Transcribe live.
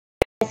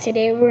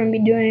Today we're going to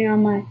be doing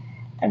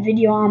a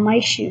video on my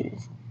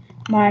shoes.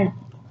 My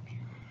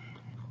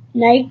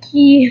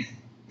Nike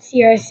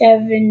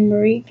CR7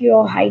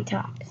 Mercurial high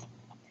tops.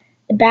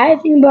 The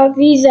bad thing about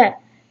these is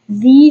that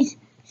these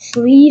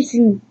sleeves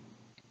can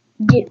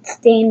get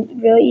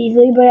stained really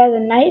easily, but it has a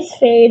nice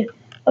fade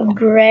of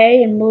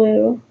gray and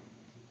blue.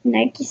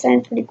 Nike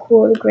sign's pretty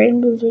cool. The gray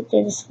and blue's right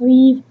there. The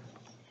sleeve,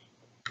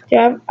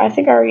 yeah, I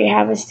think I already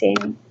have a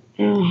stain.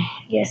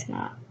 Guess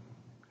not.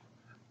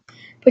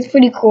 But it's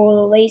pretty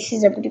cool. The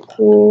laces are pretty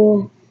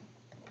cool.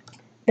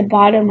 The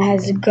bottom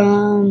has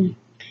gum,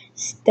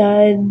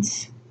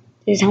 studs.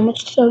 There's how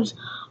much studs?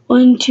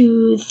 1,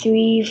 2,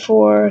 3,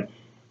 4,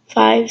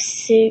 5,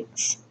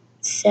 6,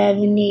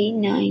 7, 8,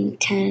 9,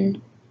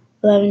 10,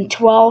 11,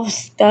 12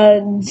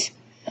 studs.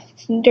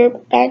 Some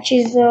dirt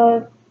patches,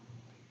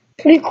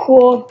 pretty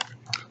cool.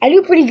 I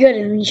do pretty good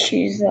in these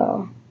shoes,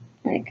 though.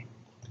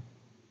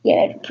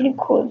 Yeah, they're pretty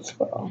cool as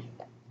well.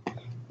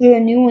 They're the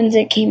new ones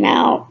that came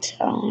out,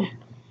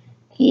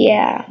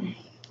 yeah.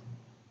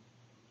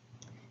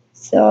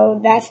 So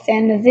that's the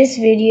end of this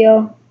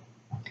video,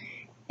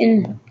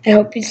 and I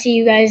hope to see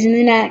you guys in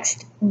the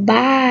next.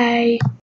 Bye!